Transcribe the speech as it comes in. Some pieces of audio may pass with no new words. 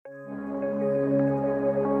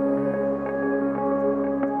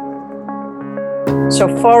So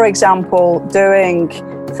for example, doing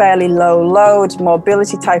fairly low load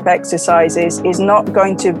mobility type exercises is not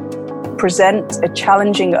going to present a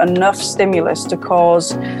challenging enough stimulus to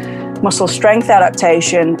cause muscle strength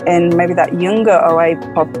adaptation in maybe that younger OA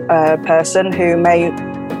person who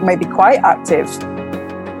may be quite active.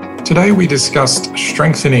 Today we discussed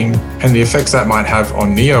strengthening and the effects that might have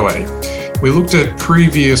on knee OA. We looked at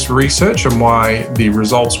previous research and why the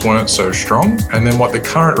results weren't so strong, and then what the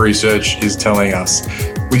current research is telling us.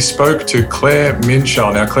 We spoke to Claire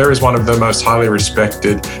Minshall. Now, Claire is one of the most highly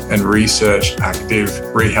respected and research active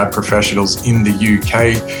rehab professionals in the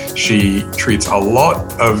UK. She treats a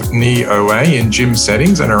lot of knee OA in gym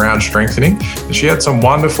settings and around strengthening, and she had some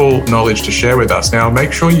wonderful knowledge to share with us. Now,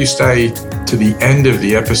 make sure you stay to the end of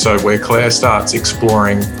the episode where Claire starts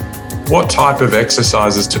exploring what type of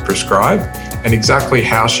exercises to prescribe and exactly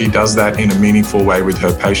how she does that in a meaningful way with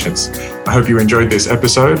her patients. I hope you enjoyed this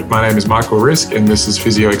episode. My name is Michael Risk and this is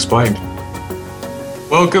Physio Explained.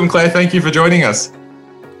 Welcome, Claire. Thank you for joining us.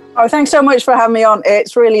 Oh, thanks so much for having me on.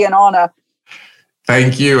 It's really an honor.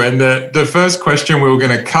 Thank you. And the first question we were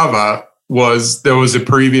going to cover was there was a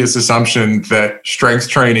previous assumption that strength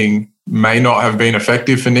training may not have been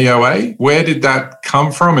effective for knee OA. Where did that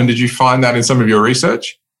come from? And did you find that in some of your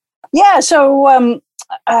research? Yeah, so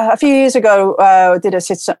a few years ago, I did a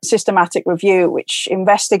systematic review which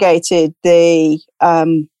investigated the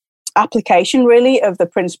application, really, of the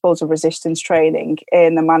principles of resistance training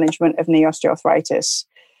in the management of knee osteoarthritis.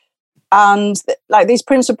 And these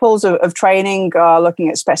principles of training are looking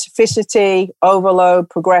at specificity, overload,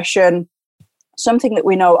 progression, something that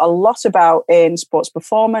we know a lot about in sports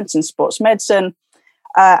performance and sports medicine.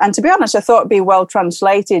 And to be honest, I thought it'd be well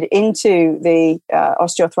translated into the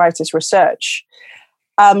osteoarthritis research.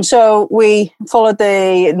 So we followed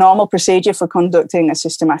the normal procedure for conducting a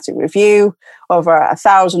systematic review over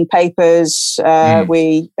 1,000 papers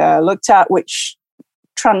we looked at, which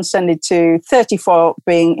transcended to 34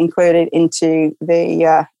 being included into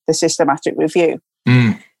the systematic review.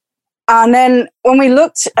 And then when we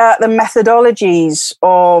looked at the methodologies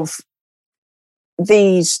of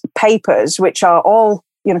these papers, which are all,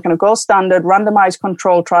 kind of gold standard randomized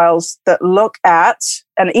control trials that look at,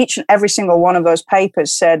 and each and every single one of those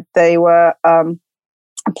papers said they were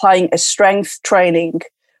applying a strength training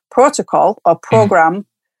protocol or program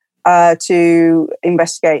to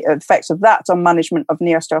investigate the effects of that on management of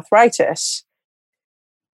knee osteoarthritis.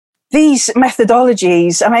 These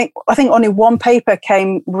methodologies, I think only one paper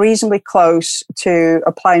came reasonably close to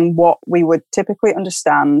applying what we would typically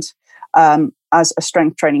understand as a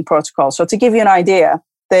strength training protocol. So to give you an idea,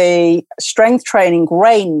 the strength training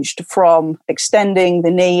ranged from extending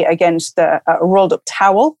the knee against a rolled up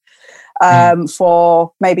towel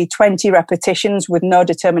for maybe 20 repetitions with no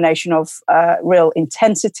determination of real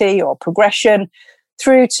intensity or progression,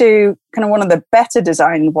 through to kind of one of the better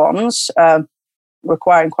designed ones,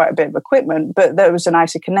 requiring quite a bit of equipment, but there was an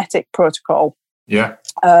isokinetic protocol. Yeah.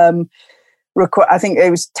 I think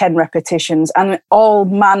it was 10 repetitions and all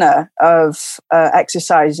manner of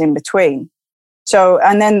exercises in between. So,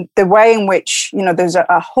 and then the way in which, there's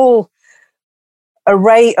a whole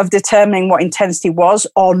array of determining what intensity was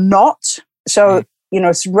or not. So,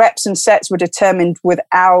 reps and sets were determined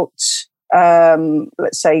without,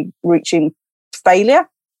 let's say, reaching failure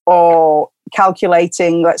or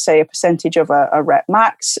calculating, let's say, a percentage of a rep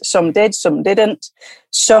max. Some did, some didn't.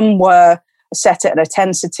 Some were set at an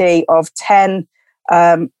intensity of 70%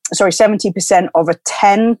 of a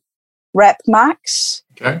 10 rep max.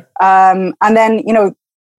 Okay. And then,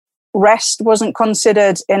 rest wasn't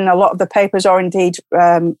considered in a lot of the papers, or indeed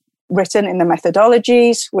written in the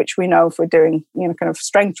methodologies, which we know if we're doing, kind of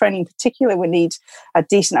strength training in particular, we need a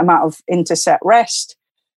decent amount of interset rest.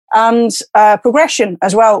 And progression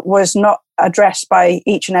as well was not addressed by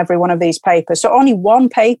each and every one of these papers. So only one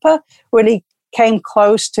paper really came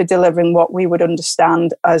close to delivering what we would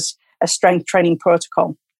understand as a strength training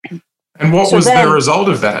protocol. And what was the result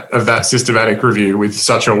of that systematic review with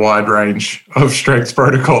such a wide range of strength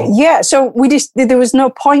protocol? Yeah, so there was no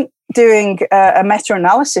point doing a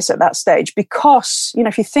meta-analysis at that stage because,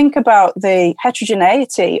 if you think about the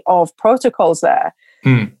heterogeneity of protocols there,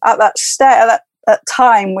 at that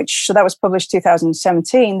time, that was published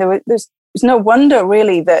 2017, there's no wonder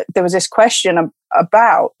really that there was this question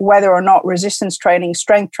about whether or not resistance training,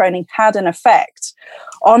 strength training had an effect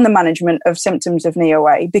on the management of symptoms of knee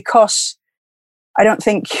OA, because I don't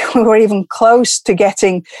think we were even close to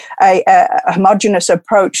getting a homogeneous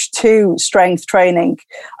approach to strength training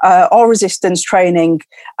or resistance training.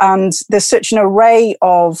 And there's such an array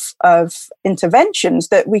of interventions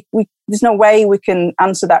that we there's no way we can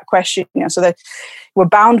answer that question. So that we're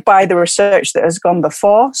bound by the research that has gone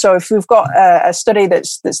before. So if we've got a study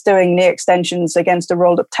that's doing knee extensions against a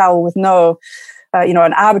rolled up towel with no,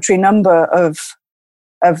 an arbitrary number of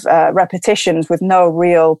repetitions with no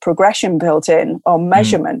real progression built in or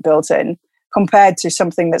measurement built in, compared to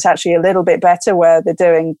something that's actually a little bit better, where they're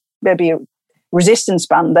doing maybe resistance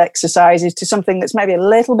band exercises, to something that's maybe a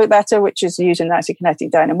little bit better, which is using an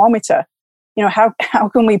isokinetic dynamometer. How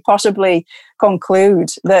can we possibly conclude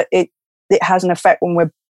that it has an effect when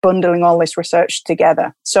we're bundling all this research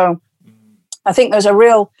together? So I think there's a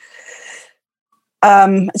real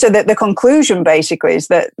so the conclusion basically is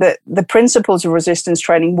that the principles of resistance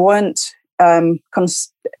training weren't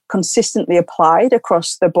consistently applied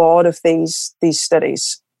across the board of these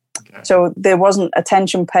studies. Okay. So there wasn't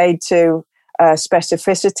attention paid to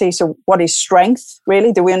specificity. So what is strength,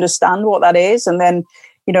 really? Do we understand what that is? And then,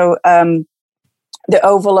 the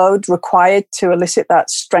overload required to elicit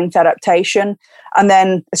that strength adaptation. And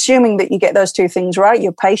then assuming that you get those two things right,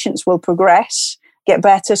 your patients will progress, get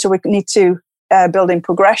better. So we need to building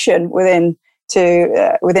progression within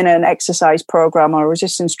an exercise program or a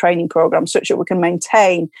resistance training program, such that we can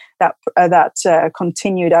maintain that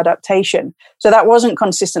continued adaptation. So that wasn't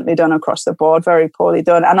consistently done across the board, very poorly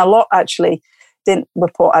done, and a lot actually didn't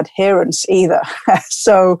report adherence either.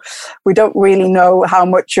 So we don't really know how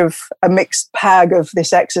much of a mixed bag of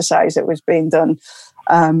this exercise that was being done,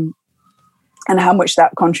 and how much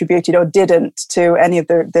that contributed or didn't to any of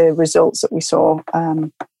the results that we saw.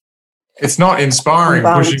 It's not inspiring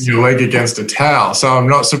pushing your leg against a towel, so I'm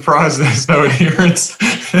not surprised there's no adherence.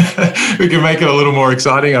 We can make it a little more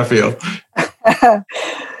exciting, I feel.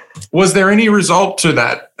 Was there any result to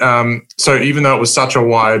that? So even though it was such a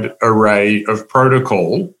wide array of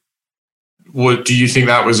protocol, do you think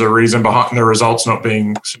that was a reason behind the results not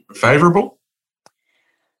being super favourable?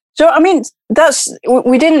 So,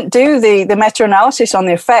 we didn't do the meta-analysis on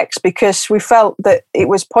the effects because we felt that it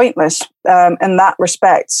was pointless in that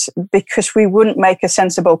respect, because we wouldn't make a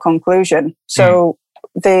sensible conclusion. So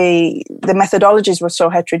the methodologies were so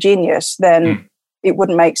heterogeneous, then it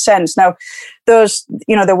wouldn't make sense. Now,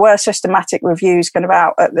 there were systematic reviews kind of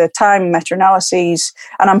out at the time, meta-analyses,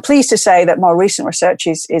 and I'm pleased to say that more recent research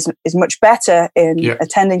is much better in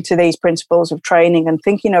attending to these principles of training and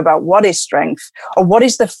thinking about what is strength or what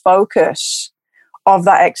is the focus of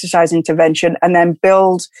that exercise intervention, and then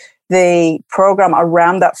build the program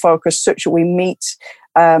around that focus such that we meet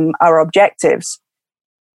our objectives.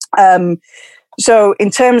 So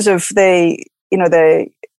in terms of there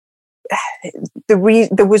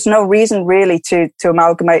was no reason really to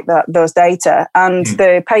amalgamate those data, and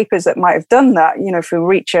the papers that might have done that, if we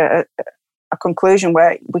reach a conclusion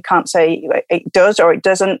where we can't say it does or it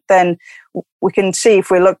doesn't, then we can see,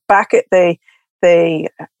 if we look back at the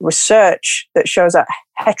research that shows that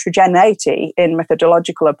heterogeneity in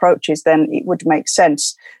methodological approaches, then it would make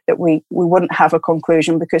sense that we wouldn't have a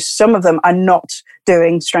conclusion, because some of them are not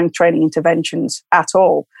doing strength training interventions at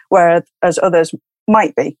all, whereas others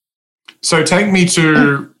might be. So take me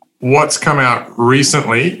to what's come out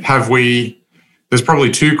recently. There's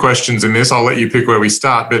probably two questions in this. I'll let you pick where we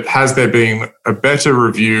start, but has there been a better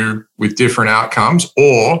review with different outcomes,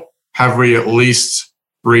 or have we at least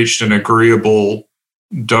reached an agreeable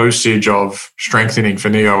dosage of strengthening for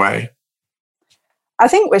knee OA? I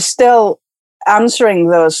think we're still answering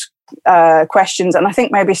those questions, and I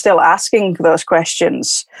think maybe still asking those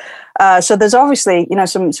questions. So there's obviously,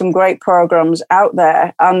 some great programs out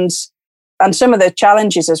there, and some of the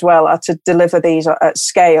challenges as well are to deliver these at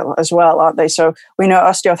scale as well, aren't they? So we know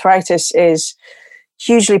osteoarthritis is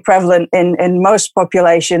hugely prevalent in most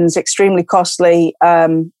populations, extremely costly,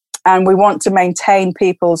 and we want to maintain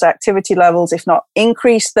people's activity levels, if not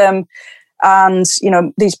increase them. And,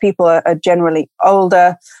 these people are generally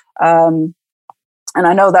older. And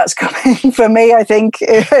I know that's coming for me, I think,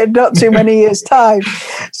 in not too many years' time.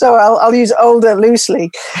 So I'll use older loosely.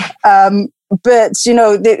 But,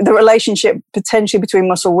 the relationship potentially between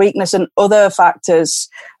muscle weakness and other factors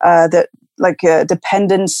that like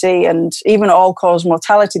dependency and even all-cause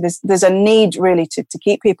mortality, there's a need really to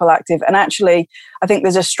keep people active. And actually, I think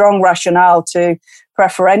there's a strong rationale to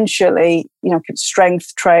preferentially,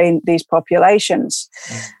 strength train these populations.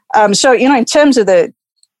 So, in terms of the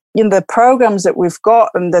programs that we've got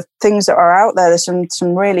and the things that are out there, there's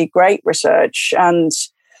some really great research, and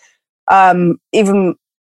even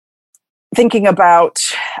thinking about,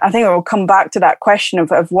 I think we'll come back to that question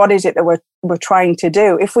of what is it that we're trying to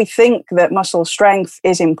do. If we think that muscle strength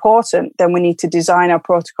is important, then we need to design our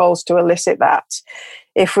protocols to elicit that.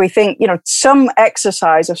 If we think, some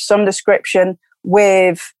exercise of some description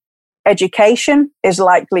with education is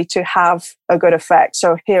likely to have a good effect.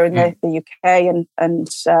 So here in the UK and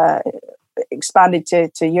expanded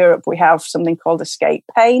to Europe, we have something called escape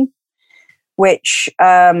pain, which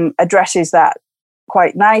addresses that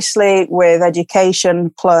quite nicely with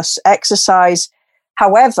education plus exercise.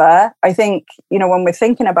 However, I think, when we're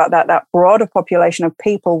thinking about that broader population of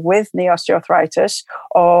people with knee osteoarthritis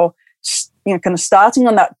or, kind of starting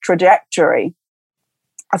on that trajectory,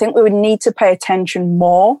 I think we would need to pay attention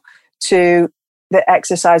more to the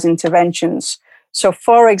exercise interventions. So,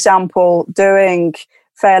 for example, doing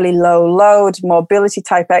fairly low load mobility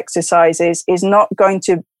type exercises is not going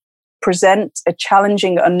to present a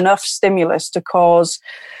challenging enough stimulus to cause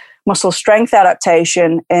muscle strength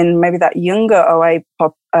adaptation in maybe that younger OA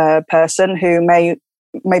person who may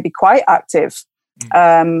be quite active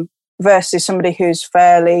versus somebody who's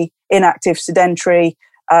fairly inactive, sedentary,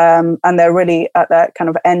 and they're really at that kind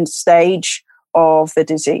of end stage of the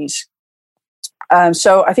disease.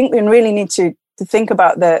 So I think we really need to think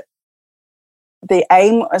about the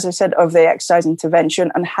aim, as I said, of the exercise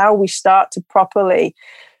intervention and how we start to properly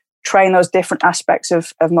train those different aspects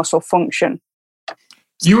of muscle function.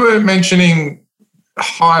 You were mentioning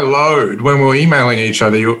high load when we were emailing each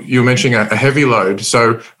other. You were mentioning a heavy load.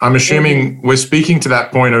 So I'm assuming we're speaking to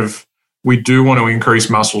that point of we do want to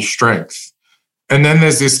increase muscle strength. And then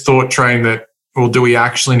there's this thought train that, well, do we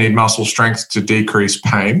actually need muscle strength to decrease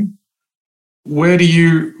pain? Where do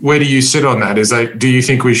you sit on that? Do you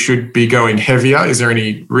think we should be going heavier? Is there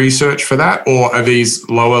any research for that? Or are these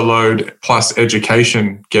lower load plus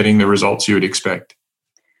education getting the results you would expect?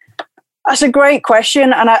 That's a great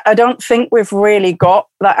question. And I don't think we've really got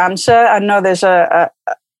that answer. I know there's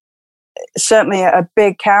certainly a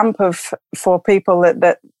big camp for people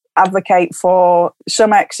that advocate for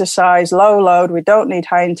some exercise, low load. We don't need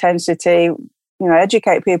high intensity.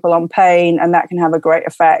 Educate people on pain, and that can have a great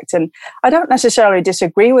effect. And I don't necessarily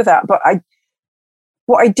disagree with that, but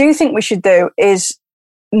what I do think we should do is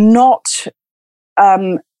not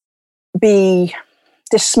be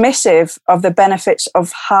dismissive of the benefits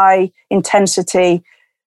of high intensity,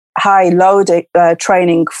 high load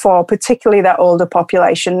training for particularly that older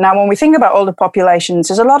population. Now, when we think about older populations,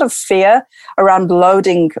 there's a lot of fear around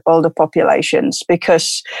loading older populations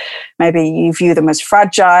because maybe you view them as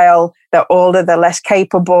fragile, they're older, they're less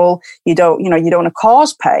capable, you don't want to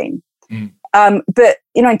cause pain. But,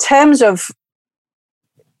 in terms of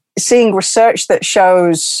seeing research that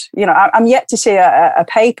shows, I'm yet to see a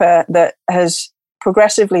paper that has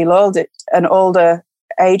progressively loaded an older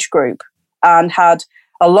age group and had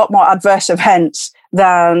a lot more adverse events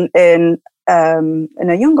than in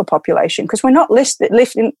a younger population, because we're not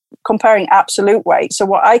lifting comparing absolute weight. So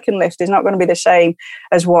what I can lift is not going to be the same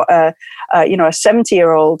as what a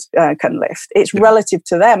 70-year-old can lift. It's relative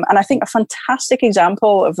to them. And I think a fantastic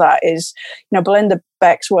example of that is Belinda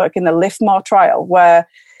Beck's work in the LIFT-MORE trial, where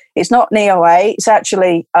it's not knee OA, it's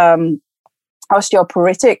actually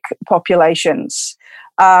osteoporotic populations,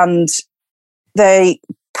 and they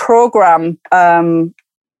program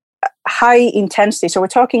high intensity. So we're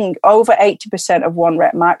talking over 80% of 1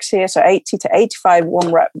 rep max here. So 80 to 85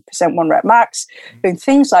 1 rep max, doing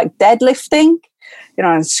things like deadlifting,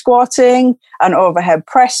 and squatting and overhead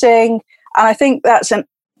pressing. And I think that's a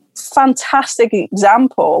fantastic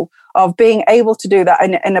example of being able to do that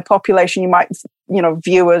in a population you might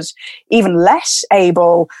view as even less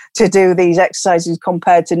able to do these exercises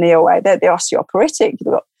compared to knee OA. They're the osteoporotic.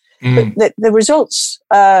 But the results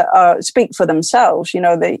speak for themselves.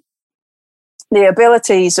 The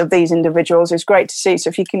abilities of these individuals is great to see. So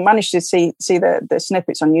if you can manage to see the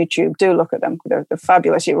snippets on YouTube, do look at them. They're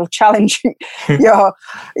fabulous. It will challenge your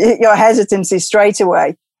hesitancy straight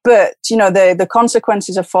away. But, the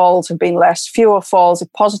consequences of falls have been less, fewer falls,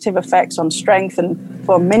 have positive effects on strength and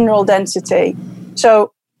for mineral density.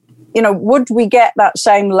 So, would we get that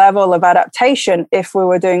same level of adaptation if we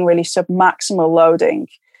were doing really submaximal loading,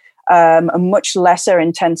 a much lesser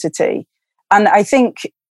intensity? And I think,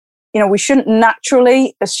 we shouldn't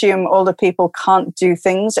naturally assume older people can't do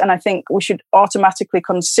things. And I think we should automatically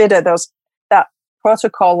consider that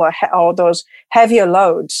protocol or those heavier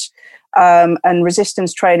loads and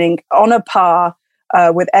resistance training on a par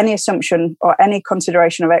with any assumption or any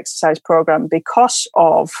consideration of exercise program, because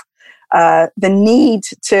of the need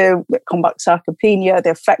to combat sarcopenia,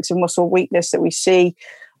 the effects of muscle weakness that we see,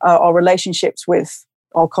 or relationships with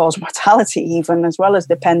all-cause mortality even, as well as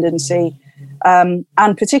dependency, and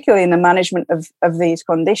particularly in the management of these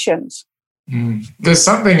conditions. There's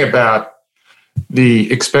something about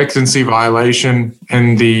the expectancy violation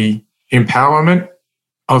and the empowerment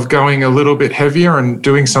of going a little bit heavier and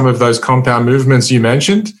doing some of those compound movements you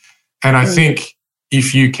mentioned. And I think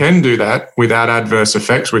if you can do that without adverse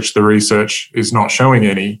effects, which the research is not showing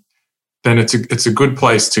any, then it's a good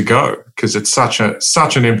place to go, because it's such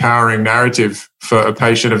an empowering narrative for a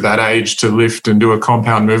patient of that age to lift and do a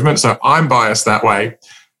compound movement. So I'm biased that way.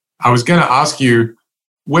 I was going to ask you,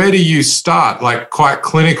 where do you start? Like, quite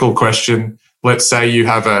clinical question. Let's say you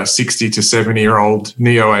have a 60 to 70-year-old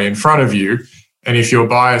NeoA in front of you, and if your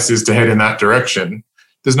bias is to head in that direction,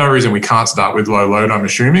 there's no reason we can't start with low load, I'm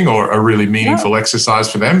assuming, or a really meaningful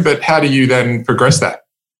exercise for them. But how do you then progress that?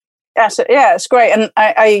 Yeah, it's great. And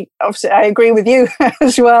I obviously I agree with you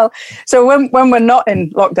as well. So when we're not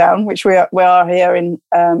in lockdown, which we are here in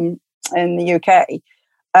the UK,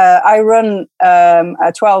 I run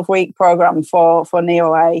a 12-week program for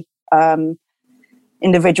NeoA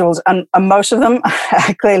individuals, and most of them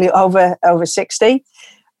are clearly over 60.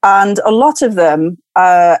 And a lot of them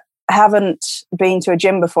haven't been to a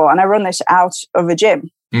gym before. And I run this out of a gym.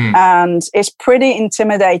 And it's pretty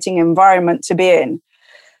intimidating environment to be in.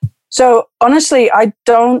 So honestly, I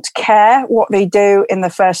don't care what they do in the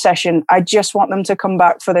first session. I just want them to come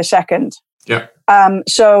back for the second. Yeah.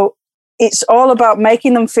 So it's all about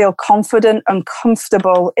making them feel confident and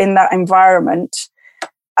comfortable in that environment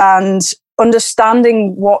and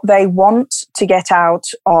understanding what they want to get out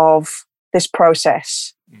of this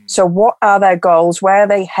process. So what are their goals? Where are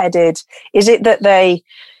they headed? Is it that they,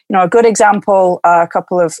 a good example, a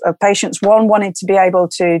couple of patients, one wanted to be able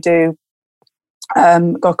to do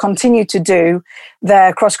or continue to do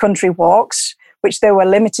their cross-country walks, which they were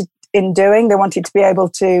limited in doing. They wanted to be able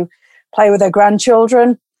to play with their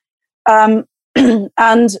grandchildren. And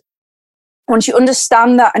once you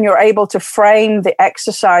understand that and you're able to frame the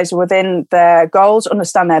exercise within their goals,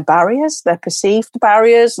 understand their barriers, their perceived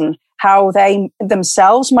barriers, and how they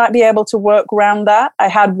themselves might be able to work around that. I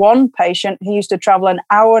had one patient who used to travel an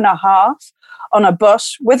hour and a half on a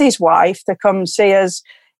bus with his wife to come see us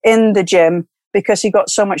in the gym because he got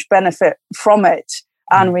so much benefit from it.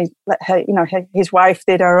 And we let her, his wife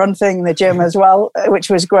did her own thing in the gym as well, which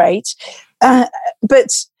was great. But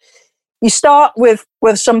you start with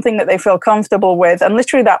something that they feel comfortable with. And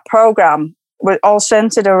literally that program was all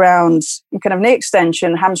centered around kind of knee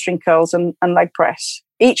extension, hamstring curls, and leg press.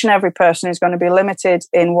 Each and every person is going to be limited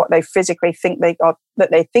in what they physically think they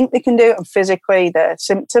can do, and physically their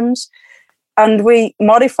symptoms. And we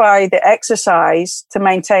modify the exercise to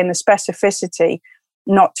maintain the specificity,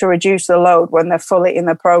 not to reduce the load when they're fully in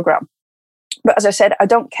the program. But as I said, I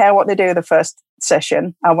don't care what they do the first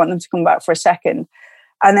session. I want them to come back for a second.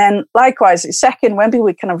 And then likewise, the second, maybe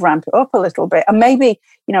we kind of ramp it up a little bit. And maybe,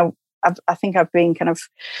 I think I've been kind of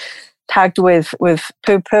tagged with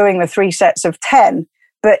poo-pooing the 3 sets of 10.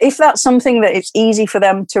 But if that's something that it's easy for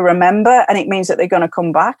them to remember and it means that they're going to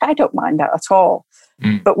come back, I don't mind that at all.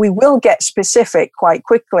 But we will get specific quite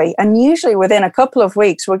quickly. And usually within a couple of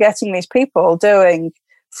weeks, we're getting these people doing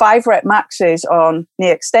 5-rep maxes on knee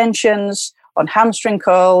extensions, on hamstring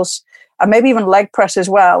curls, and maybe even leg press as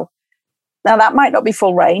well. Now, that might not be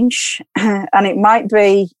full range, and it might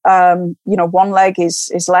be, one leg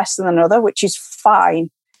is less than another, which is fine.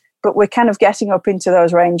 But we're kind of getting up into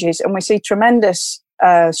those ranges, and we see tremendous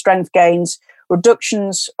strength gains,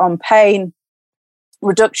 reductions on pain,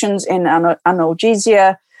 reductions in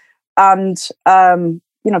analgesia, and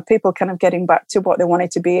people kind of getting back to what they wanted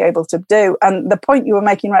to be able to do. And the point you were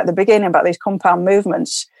making right at the beginning about these compound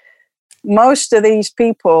movements, most of these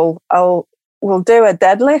people will do a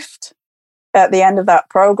deadlift at the end of that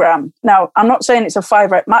program. Now, I'm not saying it's a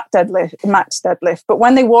 5-rep max deadlift, but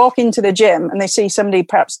when they walk into the gym and they see somebody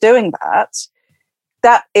perhaps doing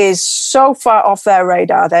that is so far off their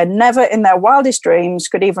radar. They're never in their wildest dreams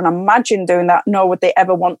could even imagine doing that, nor would they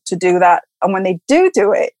ever want to do that. And when they do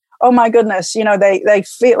it, oh my goodness, they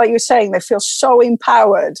feel, like you were saying, they feel so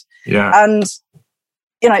empowered. Yeah. And,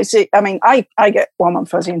 I get warm and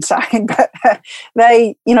fuzzy inside, but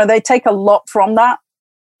they take a lot from that.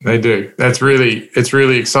 They do. It's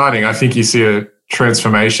really exciting. I think you see a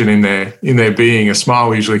transformation in their being. A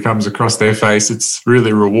smile usually comes across their face. It's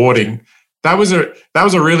really rewarding. That was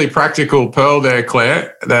a really practical pearl there,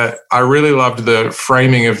 Claire, that I really loved the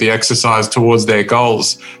framing of the exercise towards their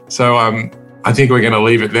goals. So I think we're going to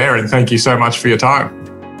leave it there, and thank you so much for your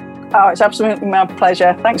time. Oh, it's absolutely my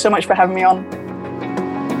pleasure. Thanks so much for having me on.